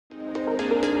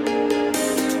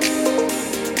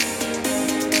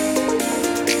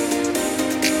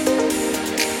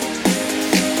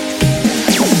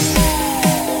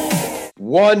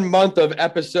1 month of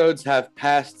episodes have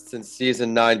passed since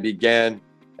season 9 began,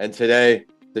 and today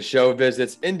the show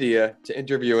visits India to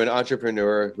interview an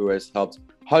entrepreneur who has helped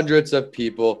hundreds of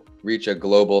people reach a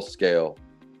global scale.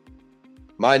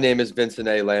 My name is Vincent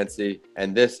A. Lancy,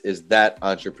 and this is That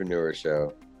Entrepreneur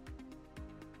Show.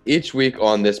 Each week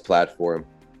on this platform,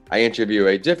 I interview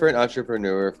a different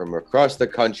entrepreneur from across the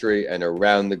country and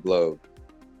around the globe.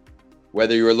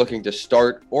 Whether you are looking to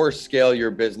start or scale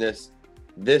your business,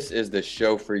 this is the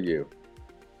show for you.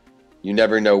 You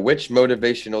never know which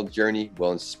motivational journey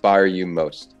will inspire you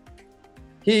most.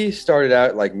 He started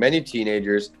out like many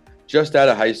teenagers, just out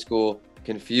of high school,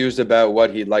 confused about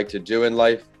what he'd like to do in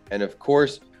life, and of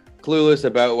course, clueless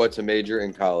about what to major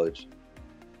in college.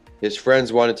 His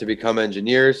friends wanted to become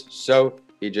engineers, so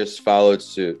he just followed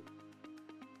suit.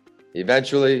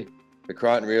 Eventually,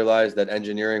 Vikrant realized that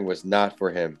engineering was not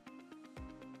for him.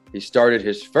 He started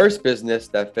his first business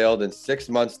that failed in 6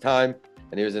 months' time,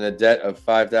 and he was in a debt of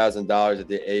 $5,000 at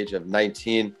the age of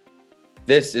 19.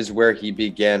 This is where he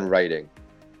began writing.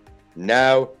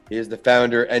 Now, he is the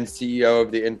founder and CEO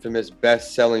of the infamous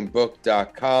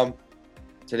bestsellingbook.com.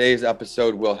 Today's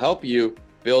episode will help you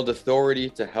build authority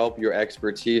to help your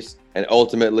expertise and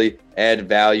ultimately add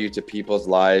value to people's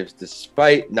lives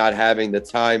despite not having the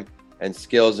time and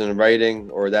skills in writing,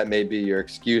 or that may be your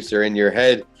excuse or in your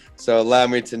head. So allow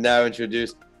me to now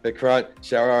introduce Vikrant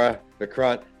Sharara.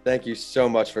 Vikrant, thank you so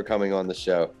much for coming on the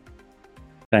show.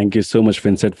 Thank you so much,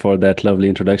 Vincent, for that lovely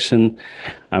introduction.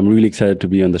 I'm really excited to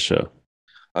be on the show.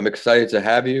 I'm excited to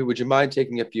have you. Would you mind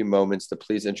taking a few moments to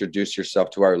please introduce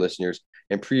yourself to our listeners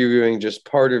and previewing just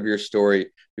part of your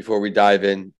story before we dive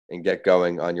in and get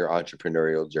going on your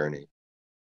entrepreneurial journey?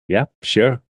 Yeah,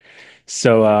 sure.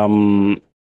 So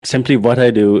simply what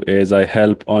I do is I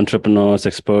help entrepreneurs,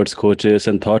 experts, coaches,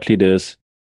 and thought leaders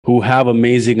who have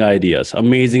amazing ideas,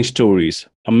 amazing stories,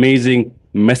 amazing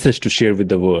message to share with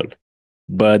the world,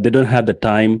 but they don't have the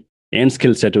time and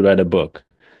skill set to write a book.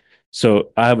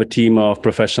 So I have a team of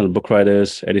professional book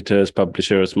writers, editors,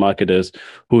 publishers, marketers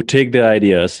who take their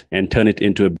ideas and turn it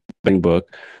into a big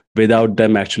book without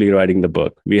them actually writing the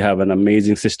book. We have an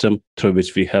amazing system through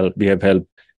which we have helped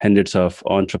hundreds of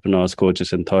entrepreneurs,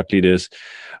 coaches, and thought leaders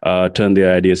turn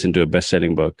their ideas into a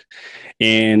best-selling book.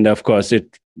 And of course,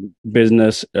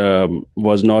 business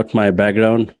was not my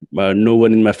background. No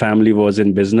one in my family was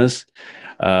in business.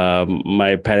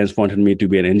 My parents wanted me to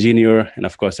be an engineer. And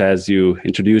of course, as you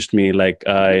introduced me,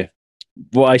 I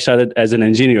started as an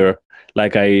engineer.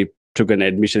 I took an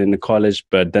admission in college,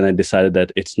 but then I decided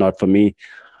that it's not for me.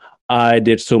 I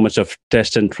did so much of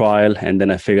test and trial, and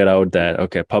then I figured out that,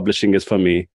 okay, publishing is for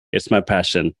me. It's my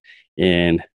passion.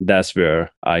 And that's where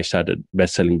I started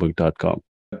bestsellingbook.com.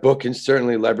 A book can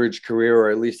certainly leverage career, or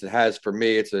at least it has for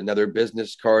me. It's another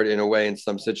business card in a way in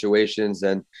some situations.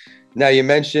 And now you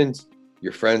mentioned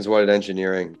your friends wanted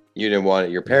engineering. You didn't want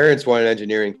it. Your parents wanted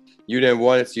engineering. You didn't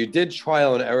want it. So you did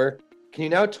trial and error. Can you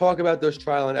now talk about those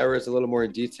trial and errors a little more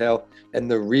in detail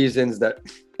and the reasons that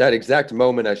exact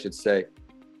moment, I should say,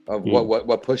 of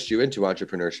what pushed you into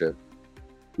entrepreneurship?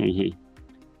 Mm-hmm.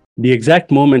 The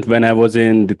exact moment when I was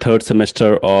in the third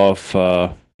semester of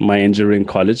my engineering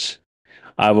college,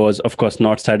 I was, of course,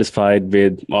 not satisfied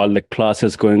with all the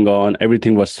classes going on.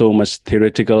 Everything was so much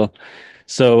theoretical.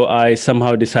 So I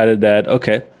somehow decided that,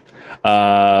 okay,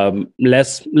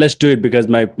 let's do it, because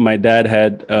my dad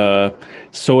had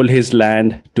sold his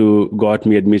land to got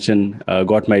my admission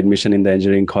in the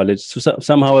engineering college. So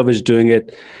somehow I was doing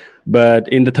it. But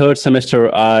in the third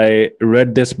semester, I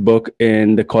read this book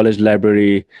in the college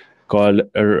library called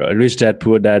Rich Dad,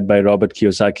 Poor Dad by Robert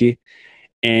Kiyosaki.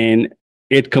 And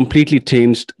it completely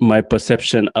changed my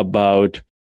perception about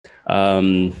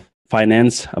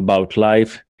finance, about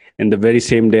life. And the very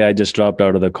same day, I just dropped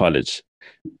out of the college.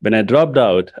 When I dropped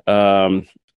out,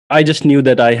 I just knew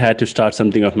that I had to start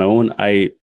something of my own.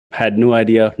 I had no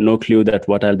idea, no clue that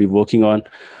what I'll be working on.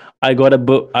 I got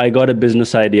a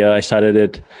business idea. I started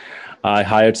it. I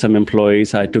hired some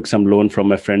employees. I took some loan from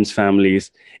my friends' families.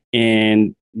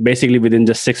 And basically within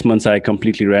just 6 months, I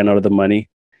completely ran out of the money.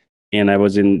 And I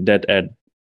was in debt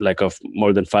of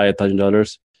more than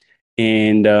 $5,000.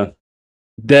 And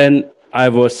then I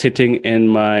was sitting in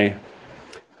my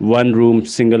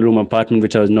single room apartment,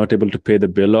 which I was not able to pay the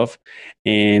bill of.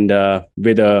 And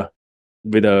with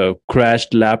a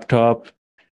crashed laptop,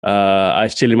 I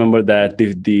still remember that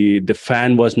the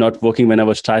fan was not working when I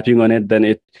was typing on it. Then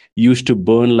it used to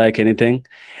burn like anything,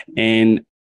 and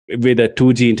with a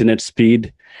 2G internet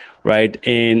speed, right?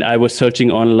 And I was searching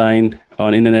online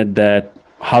on internet that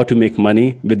how to make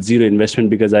money with zero investment,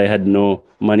 because I had no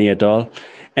money at all.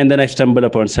 And then I stumbled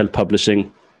upon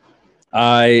self-publishing.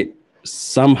 I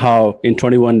somehow in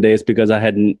 21 days, because I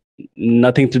had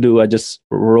nothing to do, I just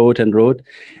wrote and wrote,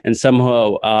 and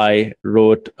somehow I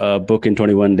wrote a book in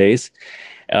 21 days.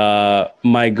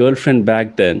 My girlfriend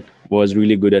back then was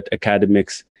really good at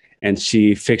academics, and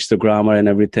she fixed the grammar and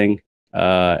everything.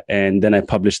 And then I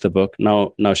published the book.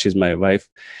 Now she's my wife.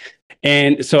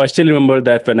 And so I still remember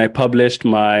that when I published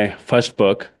my first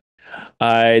book,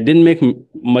 I didn't make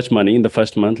much money in the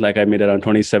first month. Like I made around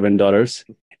 $27,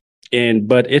 and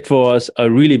but it was a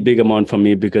really big amount for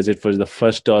me because it was the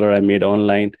first dollar I made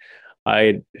online.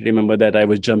 I remember that I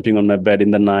was jumping on my bed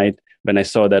in the night when I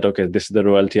saw that, okay, this is the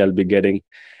royalty I'll be getting.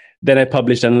 Then I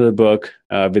published another book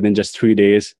within just 3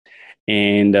 days,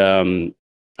 and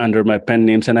under my pen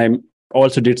names. And I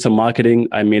also did some marketing.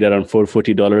 I made around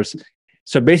 $440.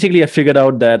 So basically, I figured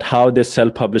out that how this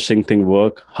self-publishing thing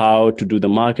work, how to do the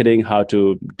marketing, how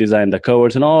to design the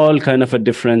covers, and all kind of a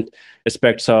different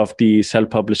aspects of the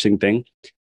self-publishing thing.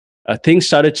 Things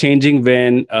started changing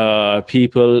when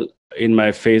people in my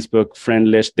Facebook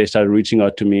friend list, they started reaching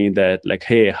out to me that like,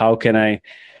 hey, how can I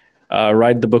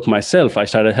write the book myself? I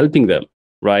started helping them,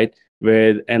 right?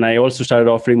 And I also started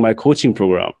offering my coaching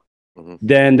program. Mm-hmm.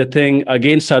 Then the thing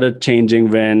again started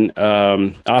changing when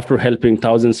after helping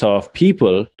thousands of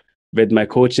people with my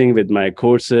coaching, with my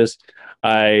courses,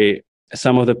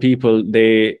 some of the people,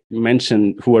 they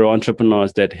mentioned who are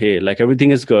entrepreneurs that, hey, like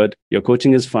everything is good, your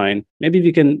coaching is fine, maybe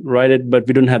we can write it, but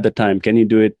we don't have the time, can you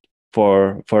do it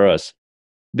for us?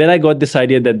 Then I got this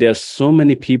idea that there are so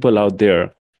many people out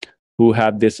there who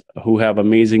have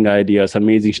amazing ideas,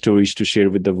 amazing stories to share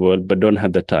with the world, but don't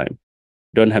have the time,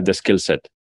 don't have the skill set.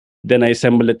 Then I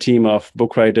assembled a team of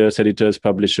book writers, editors,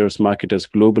 publishers, marketers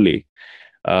globally.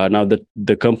 Now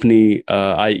the company,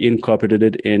 I incorporated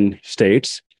it in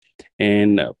States.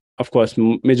 And of course,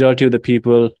 majority of the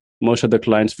people, most of the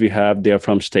clients we have, they are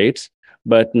from States.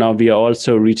 But now we are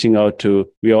also we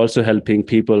are also helping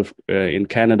people in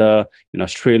Canada, in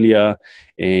Australia,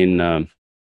 in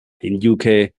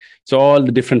UK. So all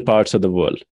the different parts of the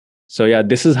world. So yeah,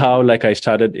 this is how like I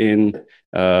started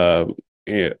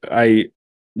I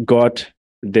got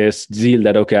this zeal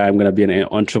that, okay, I'm going to be an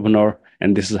entrepreneur.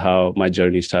 And this is how my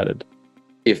journey started.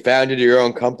 You founded your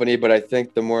own company, but I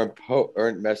think the more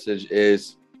important message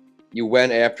is you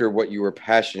went after what you were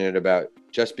passionate about.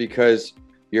 Just because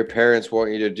your parents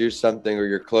want you to do something or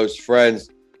your close friends,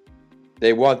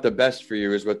 they want the best for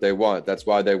you is what they want. That's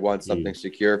why they want something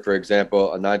secure. For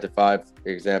example, a 9-to-5,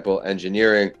 example,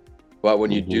 engineering. But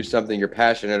when you do something you're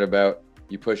passionate about,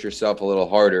 you push yourself a little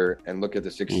harder and look at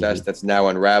the success that's now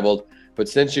unraveled. But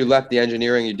since you left the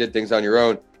engineering, you did things on your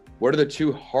own. What are the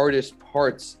two hardest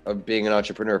parts of being an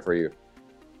entrepreneur for you?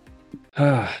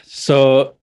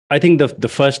 So I think the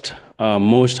first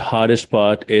most hardest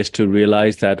part is to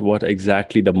realize that what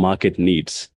exactly the market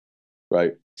needs.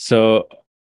 Right. So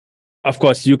of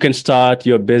course, you can start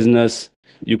your business.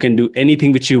 You can do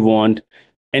anything which you want.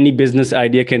 Any business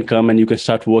idea can come and you can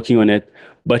start working on it.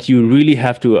 But you really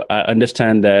have to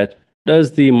understand that,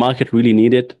 does the market really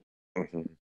need it? Mm-hmm.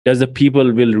 Does the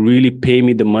people will really pay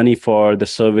me the money for the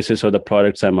services or the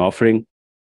products I'm offering?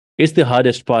 It's the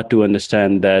hardest part to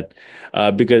understand that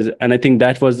because, and I think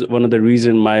that was one of the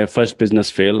reasons my first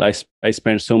business failed. I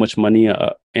spent so much money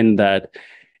in that,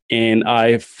 and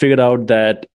I figured out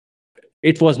that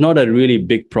it was not a really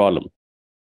big problem.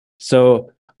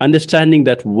 So understanding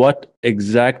that what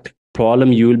exact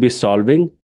problem you will be solving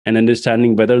and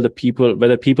understanding whether people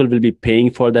will be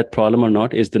paying for that problem or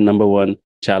not is the number one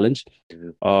challenge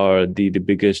or the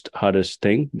biggest, hardest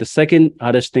thing. The second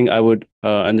hardest thing I would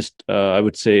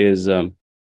say is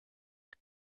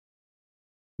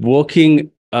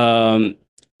working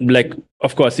like,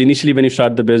 of course, initially when you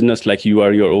start the business, like you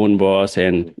are your own boss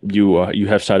and you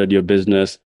have started your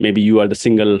business, maybe you are the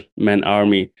single man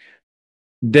army.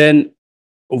 Then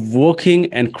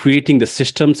working and creating the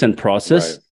systems and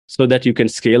process so that you can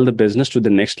scale the business to the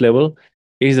next level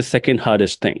is the second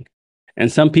hardest thing. And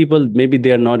some people, maybe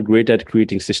they are not great at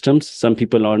creating systems. Some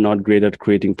people are not great at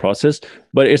creating process,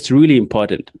 but it's really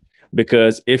important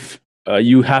because if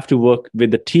you have to work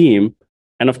with the team,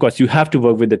 and of course you have to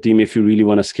work with the team if you really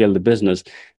want to scale the business,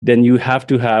 then you have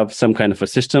to have some kind of a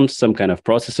system, some kind of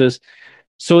processes,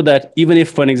 so that even if,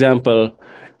 for example,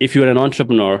 if you're an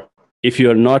entrepreneur, if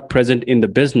you're not present in the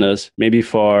business, maybe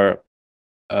for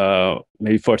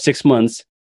 6 months,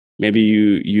 maybe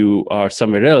you are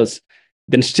somewhere else,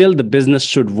 then still the business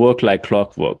should work like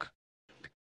clockwork.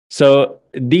 So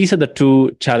these are the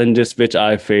two challenges which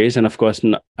I face. And of course,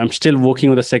 I'm still working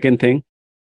on the second thing,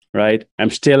 right? I'm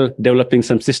still developing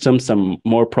some systems, some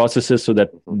more processes so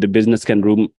that the business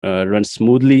can run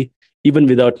smoothly, even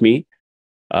without me.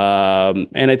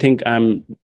 And I think I'm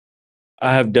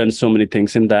I have done so many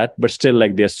things in that, but still,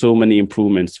 like, there's so many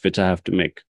improvements which I have to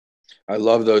make. I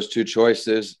love those two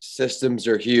choices. Systems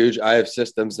are huge. I have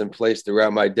systems in place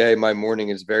throughout my day. My morning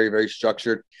is very, very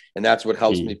structured, and that's what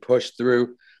helps me push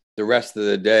through the rest of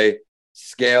the day.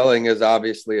 Scaling is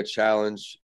obviously a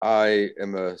challenge. I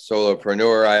am a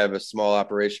solopreneur. I have a small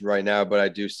operation right now, but I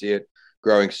do see it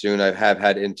growing soon. I have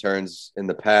had interns in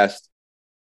the past,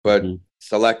 but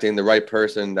selecting the right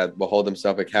person that will hold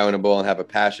themselves accountable and have a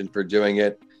passion for doing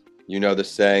it. You know the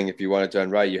saying, if you want it done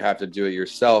right, you have to do it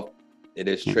yourself. It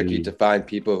is tricky to find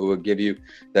people who will give you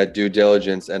that due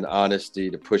diligence and honesty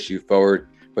to push you forward.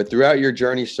 But throughout your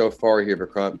journey so far here,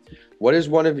 Vikrant, what is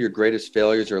one of your greatest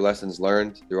failures or lessons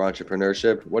learned through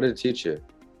entrepreneurship? What did it teach you?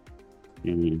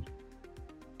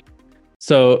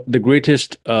 So the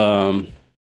greatest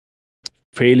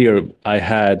failure I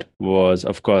had was,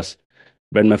 of course,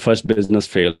 when my first business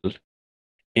failed.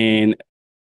 And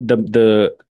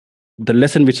the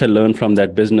lesson which I learned from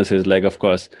that business is, like, of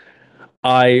course,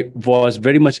 I was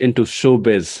very much into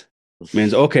showbiz.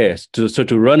 Means, okay, so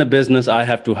to run a business, I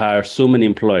have to hire so many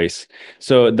employees.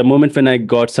 So the moment when I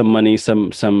got some money,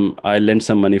 I lent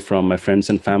some money from my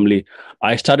friends and family,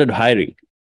 I started hiring.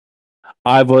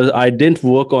 I didn't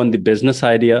work on the business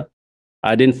idea.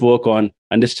 I didn't work on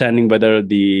understanding whether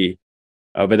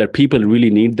people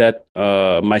really need that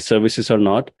my services or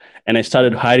not. And I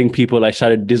started hiring people. I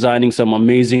started designing some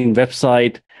amazing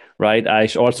website, right? I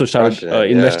also started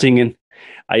investing in.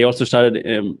 I also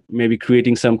started maybe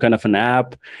creating some kind of an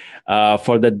app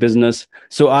for that business.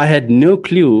 So I had no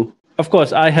clue. Of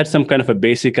course, I had some kind of a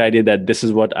basic idea that this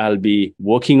is what I'll be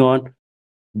working on.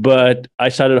 But I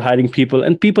started hiring people,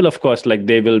 and people, of course, like,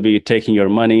 they will be taking your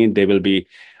money, they will be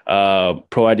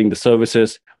providing the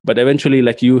services. But eventually,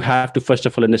 like, you have to first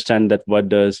of all understand that what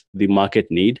does the market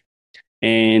need,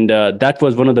 and that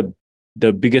was one of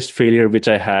the biggest failure which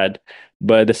I had.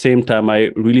 But at the same time,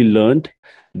 I really learned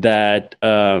that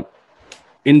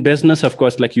in business, of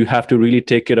course, like, you have to really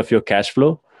take care of your cash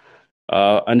flow.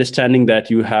 Understanding that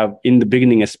you have, in the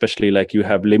beginning especially, like, you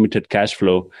have limited cash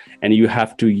flow, and you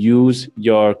have to use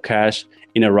your cash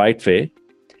in a right way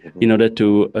in order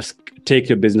to take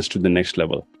your business to the next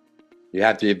level. You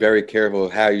have to be very careful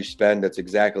of how you spend. That's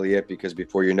exactly it, because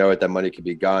before you know it, that money could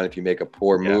be gone. If you make a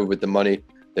poor move with the money,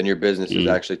 then your business is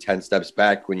actually 10 steps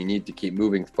back when you need to keep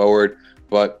moving forward.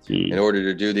 But in order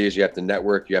to do these, you have to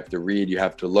network, you have to read, you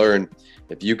have to learn.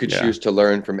 If you could choose to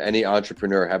learn from any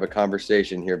entrepreneur, have a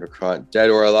conversation here, Vikrant, dead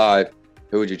or alive,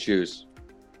 who would you choose?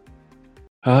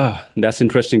 That's an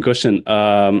interesting question.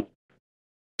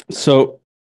 So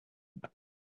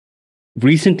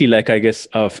recently, like, I guess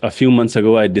a few months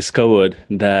ago, I discovered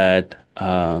that,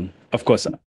 of course,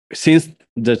 since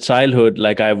the childhood,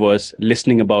 like, I was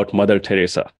listening about Mother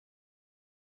Teresa.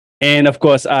 And of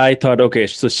course, I thought, okay,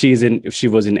 so she was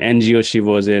in NGO, she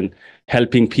was in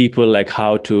helping people, like,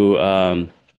 how to,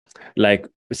 like,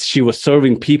 she was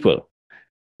serving people.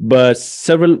 But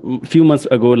few months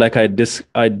ago, like, I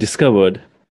discovered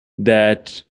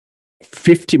that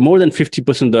more than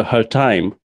 50% of her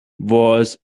time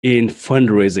was in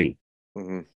fundraising.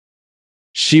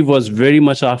 She was very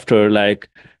much after, like,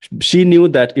 she knew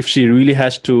that if she really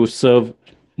has to serve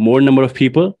more number of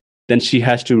people, then she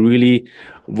has to really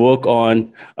work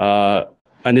on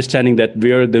understanding that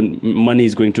where the money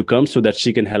is going to come, so that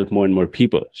she can help more and more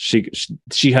people. She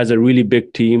has a really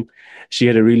big team. She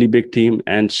had a really big team,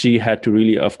 and she had to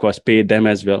really, of course, pay them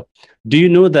as well. Do you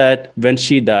know that when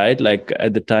she died, like,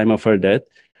 at the time of her death,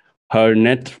 her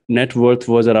net worth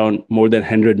was around more than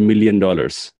 $100 million?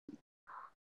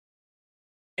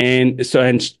 And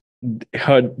so,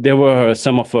 there were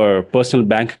some of her personal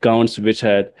bank accounts which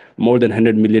had more than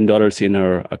 $100 million in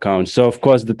her account. So, of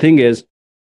course, the thing is,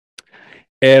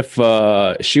 if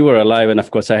she were alive, and of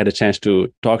course I had a chance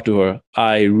to talk to her,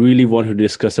 I really want to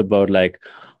discuss about, like,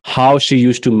 how she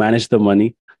used to manage the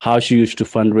money, how she used to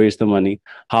fundraise the money,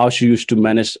 how she used to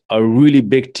manage a really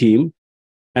big team,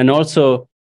 and also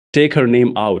take her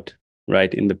name out,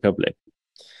 right, in the public.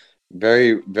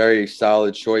 Very, very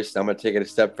solid choice. I'm going to take it a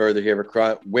step further here,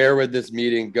 Vikrant. Where would this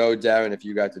meeting go down if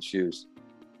you got to choose?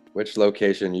 Which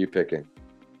location are you picking?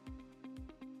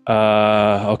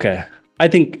 Okay. I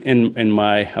think in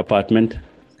my apartment.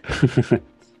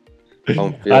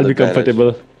 I'll be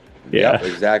comfortable. Yeah,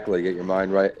 exactly. Get your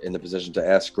mind right in the position to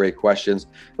ask great questions.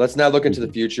 Let's now look into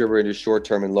the future. We're going to do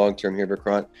short-term and long-term here,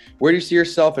 Vikrant. Where do you see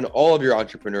yourself in all of your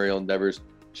entrepreneurial endeavors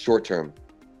short-term?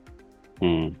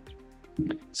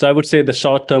 So I would say the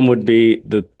short term would be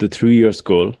the 3 years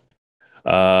goal.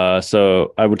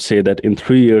 So I would say that in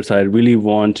 3 years, I really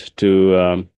want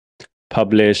to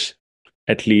publish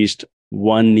at least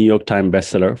one New York Times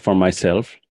bestseller for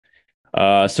myself.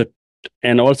 So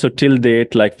and also till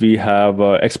date, like we have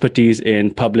expertise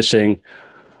in publishing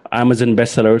Amazon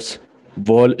bestsellers,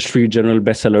 Wall Street Journal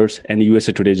bestsellers, and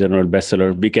USA Today Journal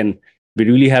bestseller. We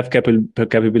really have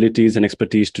capabilities and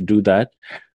expertise to do that.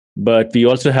 But we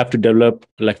also have to develop,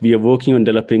 like we are working on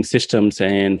developing systems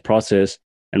and process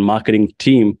and marketing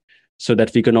team so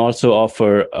that we can also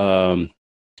offer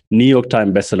New York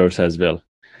Times bestsellers as well.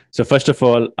 So first of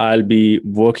all, I'll be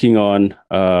working on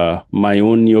my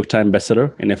own New York Times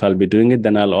bestseller, and if I'll be doing it,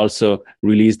 then I'll also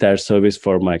release that service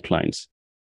for my clients.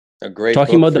 A great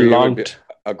Talking book about the for you would long be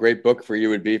a great book for you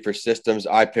would be for systems.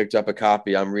 I picked up a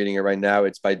copy. I'm reading it right now.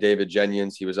 It's by David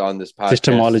Jenians. He was on this podcast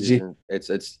systemology, season.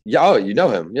 It's yeah. Oh, you know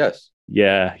him? Yes.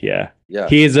 yeah. Yeah.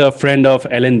 He is a friend of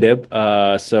Ellen Dibb.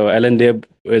 So Ellen Dibb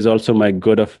is also my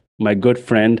good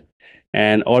friend,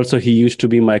 and also he used to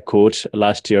be my coach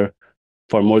last year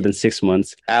for more than 6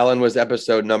 months. Alan was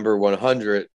episode number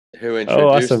 100, who Oh,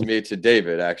 introduced awesome! me to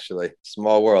David. Actually,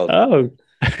 small world. Oh,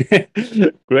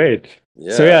 great.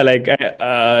 So yeah, Yeah. like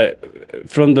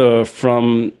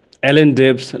from Ellen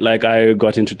Dibbs, like I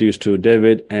got introduced to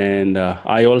David, and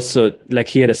I also like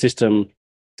he had a system.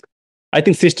 I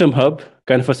think System Hub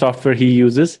kind of a software he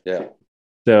uses. Yeah.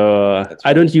 So That's I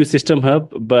right. don't use System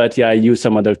Hub, but yeah, I use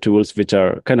some other tools which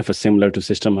are kind of a similar to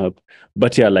System Hub.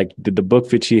 But yeah, like the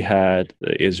book which he had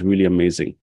is really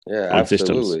amazing Yeah, on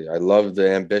systems. absolutely. I love the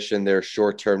ambition. They're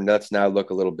short term. Let's now look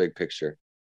a little big picture,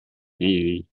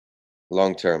 Mm.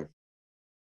 long term.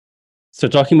 So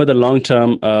talking about the long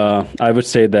term, I would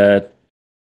say that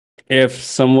if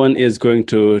someone is going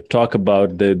to talk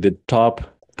about the top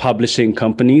publishing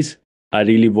companies, I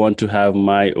really want to have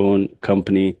my own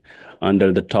company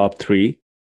under the top three.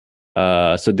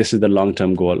 So this is the long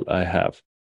term goal I have.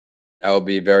 That will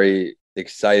be very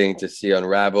exciting to see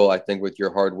unravel. I think with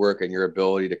your hard work and your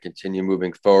ability to continue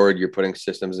moving forward, you're putting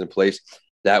systems in place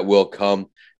that will come.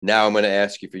 Now I'm going to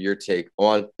ask you for your take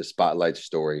on the Spotlight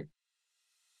story.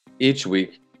 Each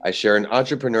week, I share an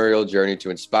entrepreneurial journey to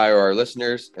inspire our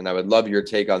listeners, and I would love your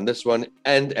take on this one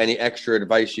and any extra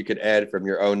advice you could add from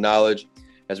your own knowledge.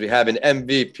 As we have an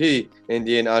MVP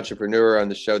Indian entrepreneur on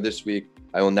the show this week,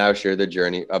 I will now share the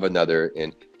journey of another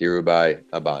in Dhirubhai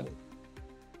Ambani.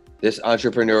 This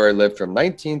entrepreneur lived from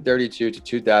 1932 to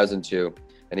 2002,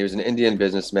 and he was an Indian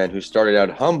businessman who started out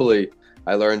humbly,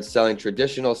 I learned, selling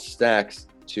traditional snacks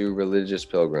to religious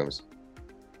pilgrims.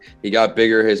 He got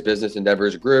bigger, his business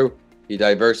endeavors grew. He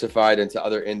diversified into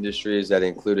other industries that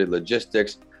included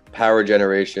logistics, power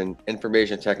generation,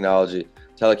 information technology,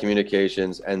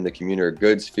 telecommunications, and the commuter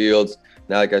goods fields.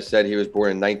 Now, like I said, he was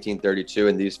born in 1932,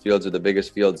 and these fields are the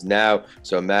biggest fields now.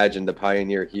 So imagine the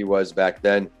pioneer he was back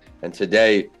then. And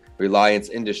today, Reliance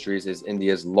Industries is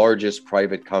India's largest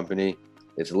private company.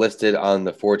 It's listed on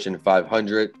the Fortune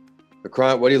 500.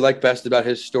 Vikrant, what do you like best about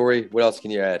his story? What else can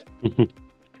you add?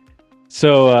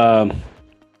 So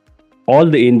all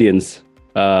the Indians,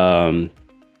 and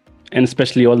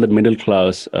especially all the middle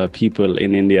class people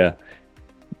in India,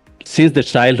 since the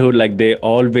childhood, like they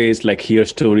always like hear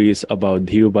stories about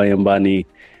Dhirubhai Ambani,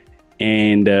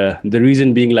 and the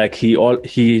reason being like he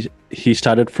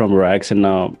started from rags, and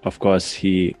now of course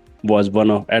he was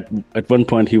at one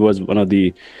point he was one of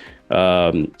the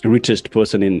richest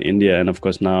person in India, and of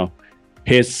course now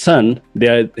his son,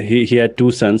 he had two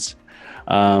sons,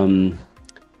 um,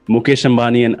 Mukesh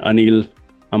Ambani and Anil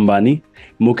Ambani.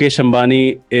 Mukesh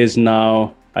Ambani is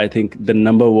now, I think, the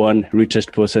number one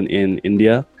richest person in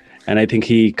India, and I think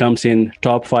he comes in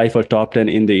top 5 or top 10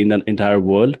 in the entire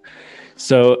world.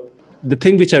 So the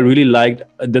thing which I really liked,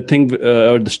 the thing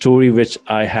or the story which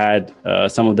I had,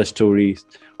 some of the stories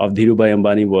of Dhirubhai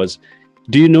Ambani was,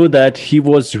 do you know that he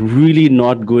was really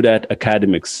not good at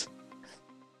academics?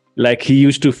 Like he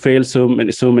used to fail so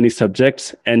many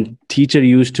subjects, and teacher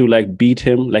used to like beat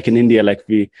him. Like in India, like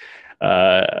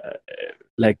uh,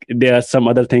 like there are some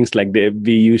other things like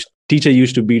teacher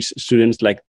used to beat students,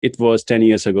 like it was 10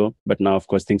 years ago, but now of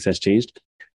course things has changed.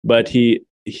 But he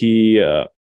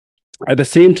at the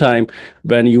same time,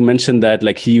 when you mentioned that,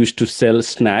 like he used to sell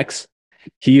snacks,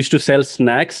 he used to sell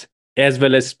snacks as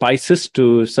well as spices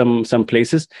to some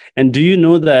places. And do you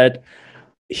know that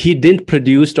he didn't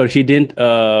produce, or he didn't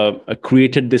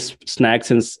created this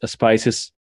snacks and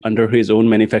spices under his own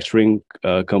manufacturing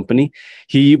company?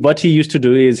 What he used to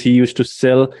do is he used to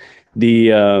sell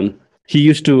he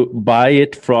used to buy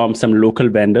it from some local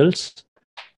vendors,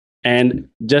 and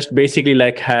just basically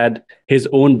like had his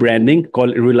own branding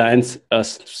called Reliance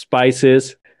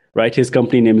Spices, right? His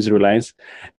company name is Reliance,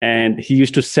 and he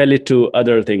used to sell it to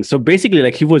other things. So basically,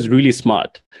 like he was really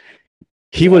smart.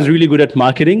 He was Yeah. really good at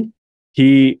marketing,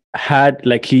 he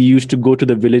used to go to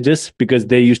the villages because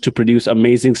they used to produce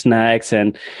amazing snacks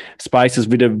and spices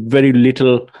with a very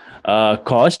little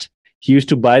cost. He used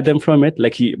to buy them from it,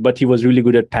 but he was really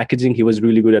good at packaging. He was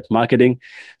really good at marketing.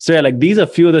 So yeah, like these are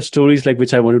few of the stories like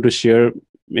which I wanted to share.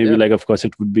 Maybe like, of course,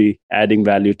 it would be adding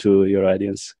value to your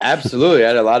audience. Absolutely. I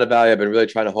had a lot of value. I've been really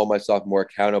trying to hold myself more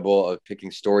accountable of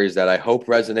picking stories that I hope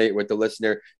resonate with the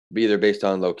listener, be either based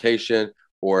on location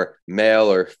or male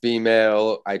or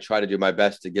female. I try to do my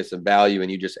best to give some value,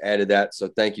 and you just added that. So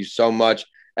thank you so much.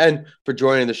 And for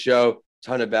joining the show,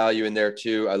 ton of value in there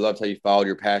too. I loved how you followed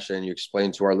your passion and you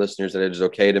explained to our listeners that it is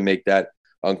okay to make that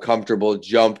uncomfortable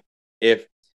jump. If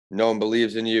no one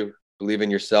believes in you, believe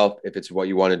in yourself. If it's what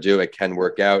you want to do, it can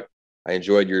work out. I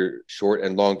enjoyed your short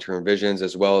and long-term visions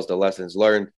as well as the lessons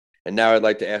learned. And now I'd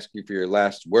like to ask you for your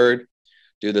last word.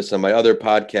 Do this on my other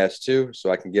podcast too, so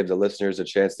I can give the listeners a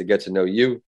chance to get to know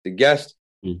you, the guest.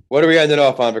 What are we ending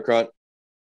off on, Vikrant?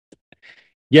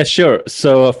 Yeah, sure.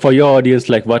 So for your audience,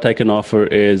 like what I can offer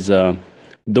is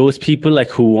those people like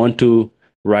who want to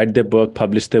write their book,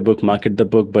 publish their book, market the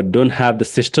book, but don't have the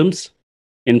systems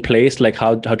in place, like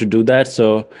how to do that.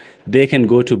 So they can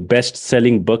go to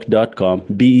bestsellingbook.com,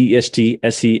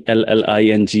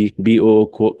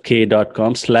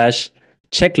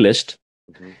 bestsellingbok.com/checklist.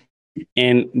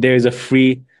 And there is a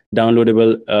free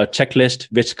downloadable checklist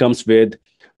which comes with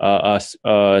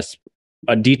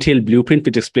a detailed blueprint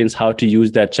which explains how to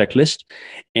use that checklist.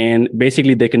 And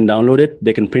basically they can download it,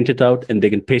 they can print it out, and they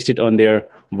can paste it on their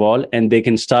wall, and they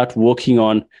can start working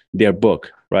on their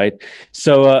book, right?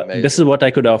 So this is what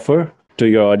I could offer to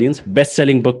your audience: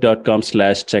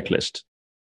 bestsellingbook.com/checklist.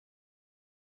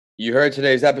 You heard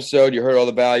today's episode. You heard all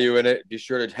the value in it. Be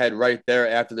sure to head right there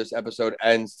after this episode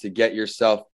ends to get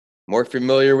yourself more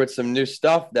familiar with some new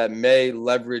stuff that may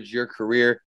leverage your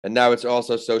career. And now it's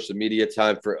also social media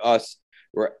time for us.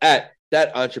 We're at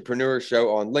That Entrepreneur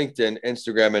Show on LinkedIn,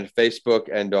 Instagram, and Facebook,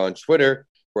 and on Twitter.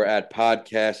 We're at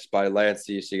Podcasts by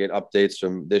Lancey, so you get updates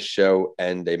from this show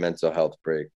and a mental health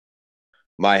break.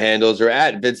 My handles are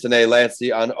at Vincent A.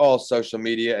 Lancey on all social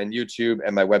media and YouTube,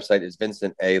 and my website is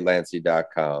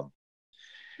vincentalancey.com.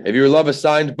 If you would love a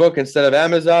signed book instead of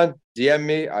Amazon, DM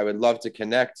me. I would love to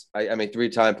connect. I am a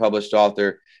 3-time published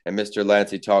author, and Mr.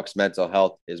 Lancey Talks Mental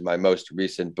Health is my most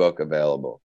recent book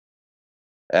available.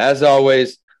 As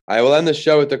always, I will end the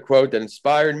show with a quote that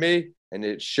inspired me, and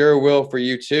it sure will for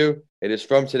you too. It is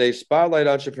from today's Spotlight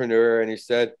Entrepreneur, and he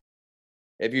said,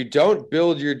 "If you don't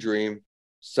build your dream,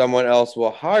 someone else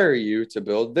will hire you to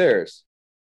build theirs.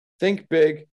 Think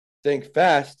big, think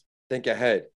fast, think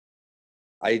ahead.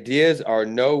 Ideas are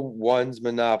no one's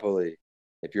monopoly.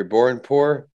 If you're born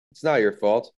poor, it's not your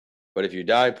fault. But if you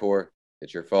die poor,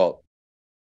 it's your fault."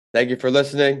 Thank you for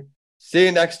listening. See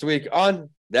you next week on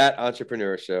That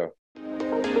Entrepreneur Show.